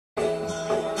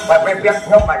ไปเปียก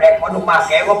ยกมาได้พอหนุ่มมาแ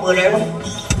กก็ปืนเลย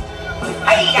ไ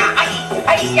อ้ยาไ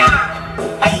อ้ยา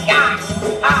ไอ้ยา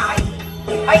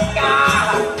ไอ้ยา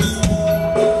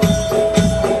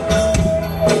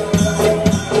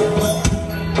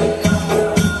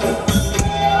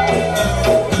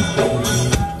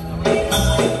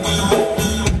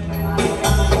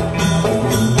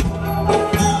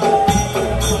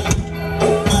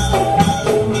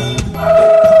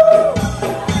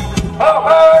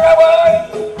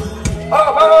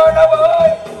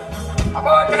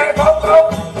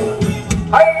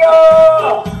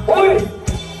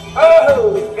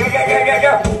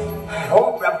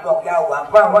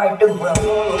ว่าไว้ตึงเมือง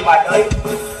รู้บาดเลย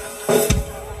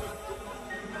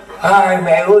ไอ้แ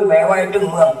ม่อุ้ยแม่ไว้ตึง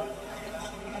เมือง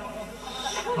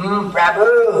ปลา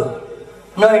บื้อ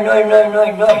เนยมีอ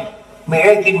ะไร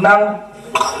กินบ้าง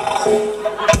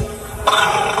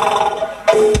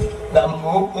ดำ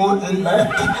มูขึ้นนะ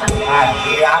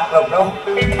ที่รักเราต้อง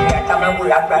ทำให้ผู้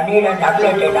รักแบบนี้นะดักเล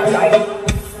ยใจดักใจ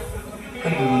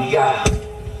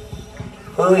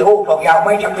โอ้ดอกยาวไ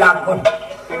ม่ชักลำคน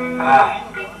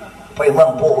ไปเมือ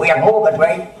งผู้ยังหูกันไว้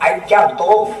ไอ้เจ้าโต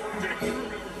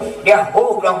เดี๋ยวหู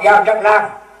กลองยาวจักล่าง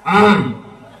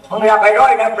มึงรับไปร้อ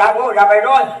ยนะปลาหูรับไป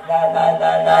ร้อยไ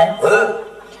ด้โ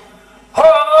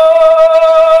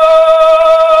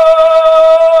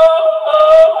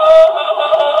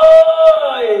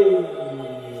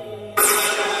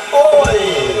อ้ย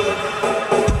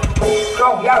กล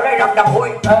องยาวได้รับดับหุ้ย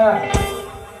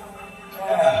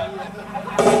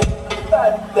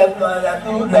เด็กน้อยแล้ว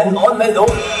เล่นอ่อนไม่รู้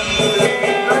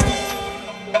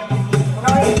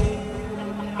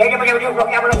เดี๋ยวกลอง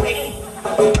ยาวมาลงนี่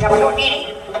จะมาโดนนี่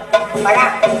มาละ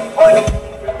โอ้ย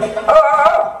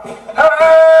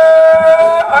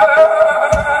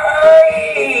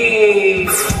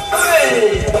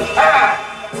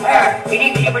ทีนี้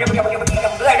ไปเรื่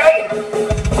อยเลย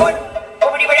คุณ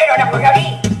ไม่ได้เราดับกลองยาวนี่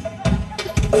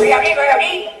ยังไม่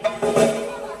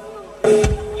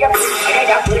ได้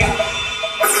ดับเลย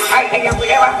ไอ้ยังไม่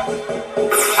ได้วะ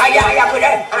ไอ้ยังไม่ไ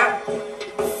ด้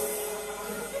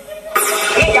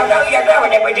นี่ยังได้มา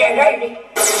เด็กไปเรียนได้ดิ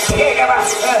ได้ปะ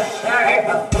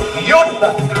หยุด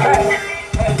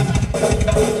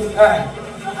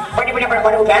วันนี้ม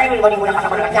าดูแกนี่วันนี้มาท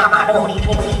ำอะไรจ้ามาเรื่อง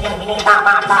นี้ตาม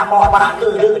าตาบอดมา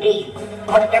ดื้อดี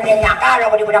มันจะเป็นอย่างก้าเรา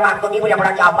วันนี้มาตัวนี้มันจะมา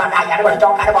จอมบ้านได้อย่างนี้มันจ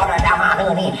องการบอลจ้ามาเรื่อ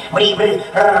งนี้มาดีบ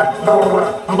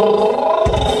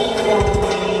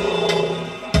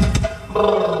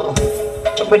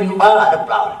จะเป็นบ้าหรือเ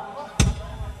ปล่า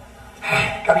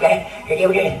เข้าใจเดี๋ย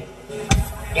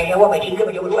วว่าไปทิ้งขึ้นไ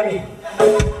ปอยู่ด้วย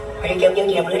ไปเกี่ยวเลย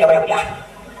เดี๋ยวไปจ้า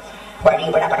วันนี้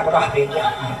มาดับเรียนเกี่ยว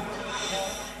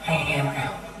ให้แน่มา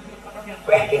แห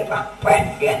วนเดียวป่ะแหวน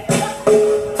เดียว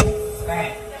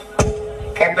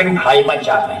แกเป็นใครมาจ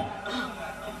ากไหน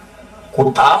คุณ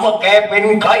ถามว่าแกเป็น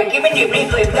ใครที่ไม่หยิบนี่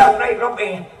เคยเลือกใครรบเอ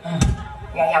ง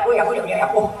อยากพูดเดี๋ยวอยาก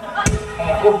พูด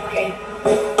โอเค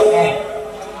เ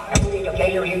ดี๋ยวใจ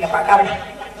เย็นอย่าปากเข้านะ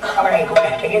เข้าอะไรกูเล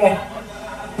ยใจเย็นเลย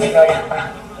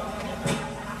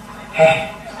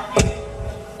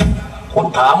คุณ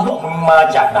ถามว่ามึงมา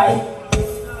จากไหน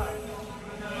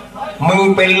มึง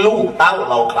เป็นลูกเต้า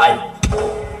เราใคร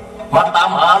มาตาม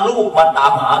หาลูกมาตา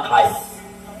มหาใคร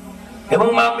เดี๋ยวมึ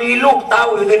งมามีลูกเต้า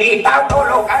อยู่ดีเต้าโต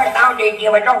โลกไอ้เต้าเด็กเกี่ย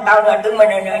วไม่ต้องเต้าเนื้อตึงมา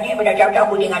เนื้อนี่ไม่ได้เจ้า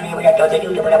พูดยังไงนี่ไม่ได้เจ้าจะ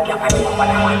ยุ่งจะไม่ได้จับอะไรของมัน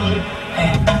อะไร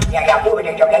อยากพูดไม่ไ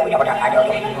ด้เจ้าได้ไม่ได้มาจับอะไรเจ้า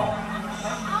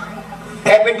แก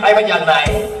เป็นใครมาจากไหน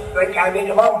โดยการเป็น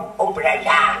ระบบองค์ประช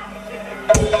า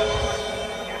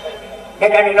ใน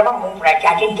การเป็นระบบองค์ประช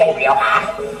าชิ้นใจเปลี่ยวหา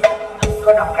ก็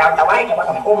นำกล่าวแต่ไว้จะมา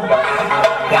ทำอุ้มอย่าง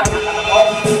อย่างนั้น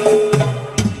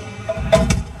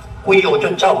คุยอยู่จ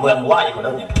นเจ้าเมืองไหวหมดแ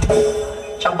ล้วเนี่ย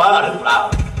ช่างบ้าหรือเปล่า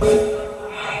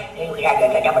นี่คุยได้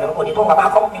แต่จะมาดูคนที่พวกมาบ้า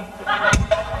ครบเนี่ย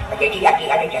มันจะที่ยัดได้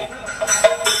ยัง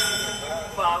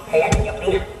ให้ยัดอย่าง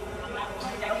นี้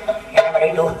ยัดมาได้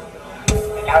ดู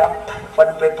เจ้าคน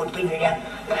เป็นปุ่นปิ้งเลยเนี่ย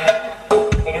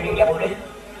ให้ดูดิอย่าพูดเลย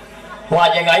ว่า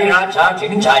ยังไงราชาสิ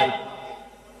นชัย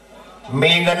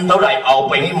มีเงินเท่าไหร่เอาไ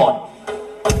ปให้หมด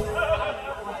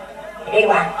นี่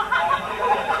ว่า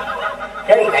เ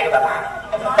รื่องอะไรดูบ้า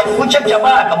คุณชักจะ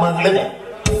บ้ากับมึงเลยเนี่ย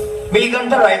มีเงิน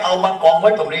เท่าไหร่เอามากองไ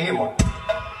ว้ตรงนี้ให้หมด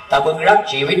แต่มึงรัก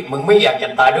ชีวิตมึงไม่อยากจะ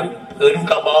ตายด้วยปืน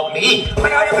กระบอกนี้มั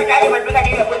นเอาไม่ใช่มันเป็นอะไร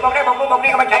นี่คุณมองได้มองนี่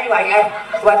ก็มันใช้ดีกว่าไง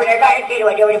ว่าเป็นอะไรได้ดีก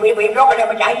ว่าเดียวไปร้องอะไร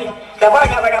มันใช้แต่ว่า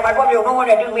ถ้ามันพวกอยู่นู้นเ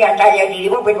นี่ยถึงมีอันใจดี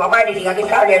พวกเป็นหัวไม้ดีๆกิน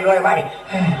ข้าวเรียนรวยมาดิ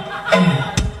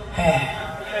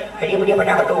ไอ้ที่มันมาห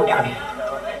น้าประตูจัง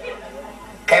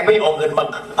แกไม่เอาเงินมา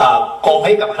กองใ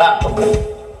ห้กับข้าตรงนี้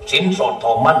สินสอดท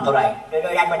องมั่นเท่าไหร่โด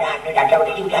ยด้านบรรดาโดยด้านเจ้าห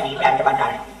น้าที่ด้านนี้ด้านจะบรรดา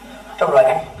ต้องรวย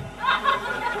กัน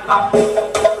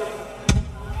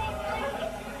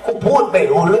กู กูพูดไม่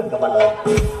รู้เรื่องกับมันเลย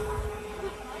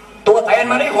ตัวแทน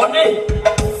มาได้คนนี่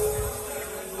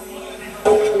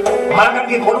มากัน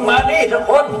กี่คนมานี่ทุก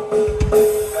คน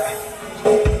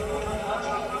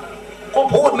กู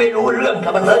พูดไม่รู้เรื่องกั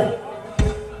บมันเลย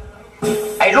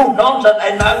ไอ้ลูกน้องสันไอ้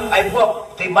นางไอ้พวก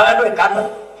ที่มาด้วยกัน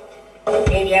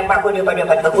เนี่ยมาคนเดียวมาเดียว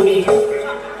กันกับกูดี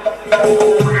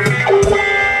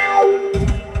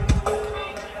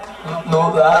หนู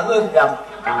อาเงินจับ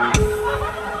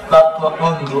กับมึ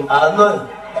งหนูอาเงิน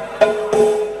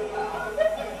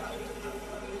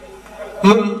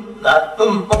มึงđãมึ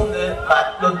งเลยมา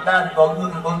โดนด้านของมึ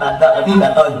งđãอันนี้นะ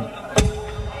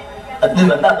อันนี้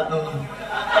มันได้มึง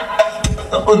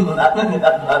มึงอันนี้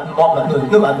อันมองมัน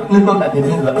นึกว่านึกว่าแบบ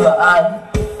นี้แบบว่าอ่าน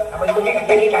ทำไมคุณใ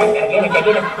จดีใจใจใจ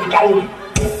ดีคุยใจ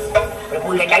คุ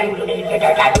ยใจอยู่นี่ใจ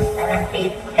ใจนะนี่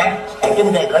นะจึง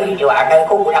เลยเคยอยู่อ่ะđời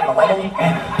cô của làm một cái đó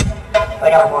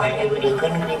bây giờ mọi người điều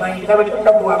khiển thì mấy cái chúng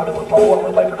nó mua được một mua một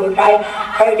con trai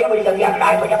hay nếu bây giờ giang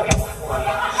đại bây giờ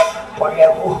còn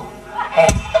đều mua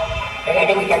đây cái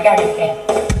chân cái này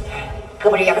cứ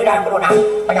bây giờ cái đàn của nó nè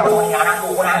bây giờ mình là năng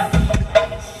của nó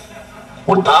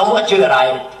คุณถามว่าชื่ออะไร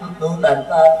รู้แต่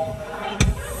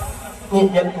นี่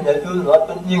ยังจะดูรถเ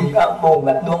ป็นยิงข้าวโป่งแบ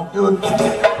บดวงจุด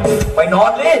ไปนอ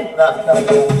นดิ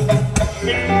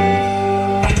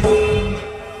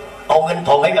เอาเงินท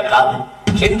องให้กับเขา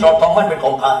ชิ้นทองทองมันเป็นข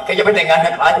องข้าแกจะไปแต่งงาน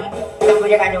กับใครผู้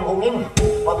จัดการอยู่กรุงนี้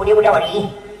ผู้นี้ผู้เจ้าดี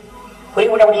ผู้นี้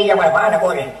ผู้เจ้าดีจะมาบ้านนะโก้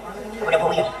เลยผู้นี้ผู้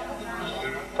นี้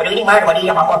ผู้นี้มาผู้นี้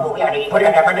จะมาก่อนผู้นี้ดีผู้นี้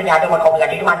จะมาเดินทางด้วยคนของเงิน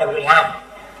ที่บ้านจะไปงาน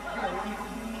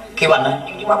กี่วันนะ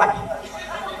ที่บ้าน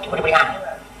chúng tôi đi ăn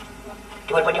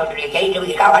chúng tôi cho đi chơi chơi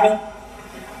gì cao anh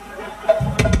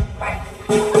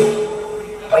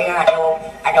bây giờ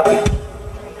anh đâu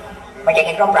mà chạy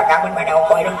cái rong là cao bên mà đâu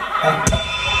coi đó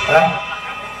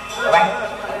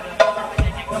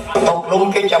ตกลง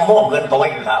แกจะมอบเงินตัวให้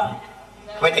ครับ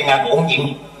ไม่แต่งงานองค์หญิง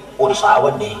อุตสาหวั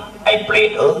นดีไอ้เปรต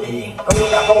ก็บุ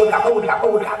ญขับ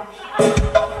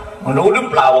มึงรู้หรือ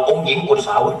เปล่าว่าองค์หญิงอุตส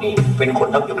าหวันดีเป็นคน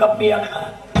ทับอยู่กับเมียค่ะ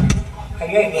ไอ้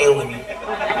เรื่องเดียวกัน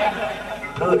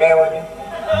คือเดียวกัน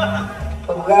ผ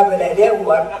มก็ไปได้เดียว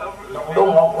กันน้อง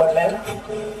มองคนแล้ว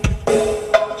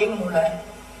จริงเลย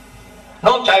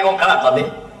น้องชายของข้าตอนนี้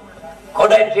เขา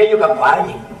ได้เสียอยู่กับฝ่าย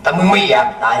แต่มึงไม่อยาก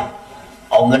ตาย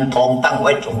เอาเงินทองตั้งไ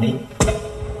ว้ตรงนี้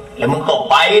แล้วมึงก็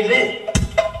ไปสิ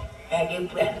ไอ้เด็ก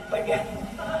ไปเดี๋ยว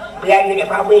ไปอยู่ใน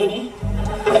ฟ้าเวนี่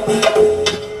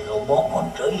เราบอกคน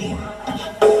เฉย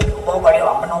บอกว่าเดี๋ยว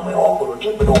มันไม่ออกกู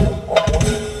ที่ไปดู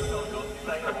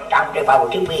จำได้ป่าว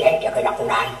ที่พี่ไอ้จะเคยดับคน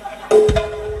ใด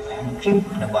ชิบ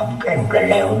นะว่ามันแกล้งกัน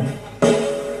แล้ว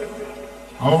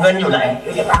มึงเงินอยู่ไหนอ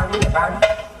ยู่ในบ้าน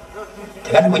ถึ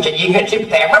งงั้นกูจะยิงให้ชิบ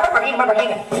แตกมายิง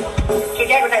ชิบ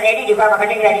แตกคนไหนดีดีกว่ามา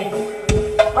ยิงอะไรดี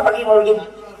มายิง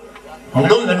มึง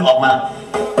รู้เงินออกมา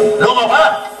ลงออกมา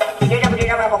เดี๋ยว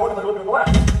มาพูดมาดูว่า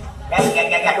อ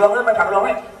ย่าดวงเงินมันขับลงไหม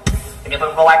เดี๋ยวมั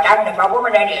นประวัติจังเดี๋ยวพวกมั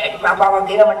นได้เดี๋ยวพวก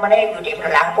ที่มันได้อยู่ที่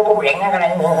หลังพวกผมเร่งอะไร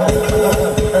แ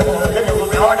ล้วดู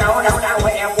เราไป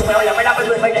แล้วกูไม่เอาแล้วไม่รับไป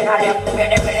ด้วยไม่ได้ค่าแล้วไม่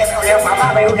ได้แล้วป้า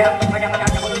ไปแล้วไม่ได้มาท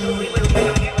ำจะมาดู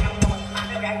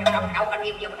เอากัน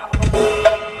ยิ้ม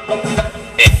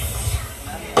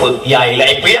ปึกใหญ่เลย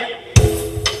ไอ้เปี๊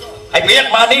ยก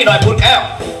มานี่หน่อยพูดแก้ว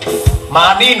มา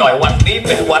นี่หน่อยวันนี้เ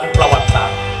ป็นวันประวัติศาส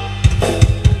ตร์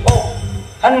โอ้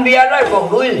ท่านเบียร์ได้ผม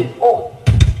ด้วยโอ้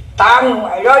ตัง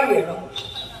ไอ้ร้อย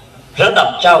ระดับ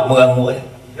เจ้าเมืองมวย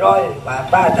ร้อย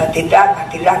ป้าติด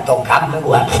ร้านตกคำไม่ก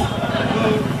ว่า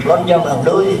ร้อนเจ้าเมือง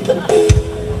ด้วย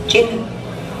ชิ้น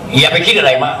อย่าไปคิดอะไ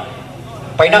รมาก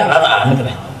ไปนั่งร้านอาหารกันเ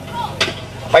ลย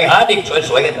ไปหาเด็ก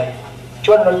สวยๆกันเลยช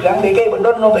วนเราเลี้ยงเด็กบนร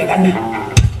ถน้องไปกันนะ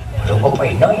เราก็ไป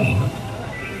น้อย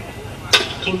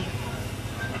ชิ้น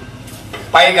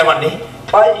ไปกันวันนี้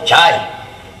ไปใช่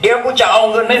เดี๋ยวกูจะเอา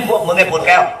เงินให้พวกมึงให้ปวดแ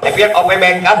ก้วแต่เพียงเอาไปแบ่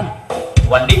งกัน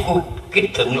วันนี้กูคิด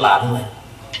ถึงหลานเลย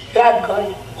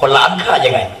คนหลานข้ายั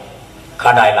งไงข้า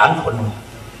ได้หลานคน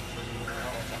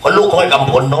ลูกKOYกำ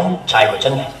พลน้องชายของฉั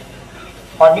นไง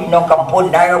ตอนนี้น้องกำพล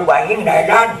ได้เราไหวยิ่งได้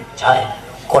ด้านใช่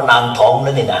คนนางทอง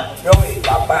นั่นนี่นะร้อย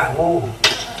ป้างู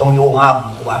ต้องอยู่ห้าม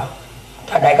กว่า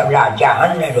ถ้าได้กับหลานจะหั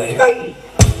นเลยเลยเลย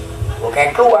พวกแก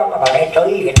กลัวมาแบบเฉย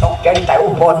แกตกใจแต่อุ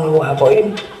บลวัวฝอย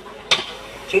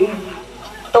จริง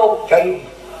ตกใจ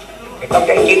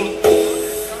จริง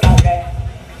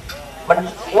มัน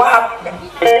ว่า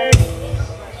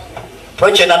เพรา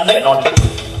ะฉะนั้นแน่นอน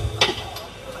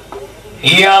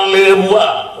อย่าลืมว่า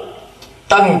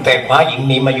ตั้งแต่พระหญิง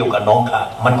นี้มาอยู่กับน้องข้า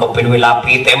มันก็เป็นเวลา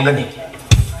ปีเต็มแล้วนี่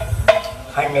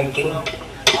ให้ในจริง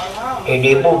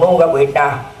ดีผู้น้องกับเวทนา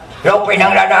เราไปนั่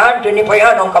งร้านอาหารทีนี้ไปห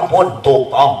าน้องกำพลถูก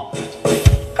ต้อง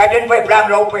การเดินไปปราง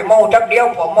เราไปโม่จักเดียว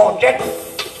พอโม่เสร็จ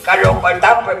การลงไปต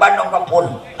ามไปบ้านน้องกำพล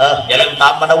อย่าลืมตา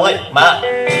มมานะเว้ยมา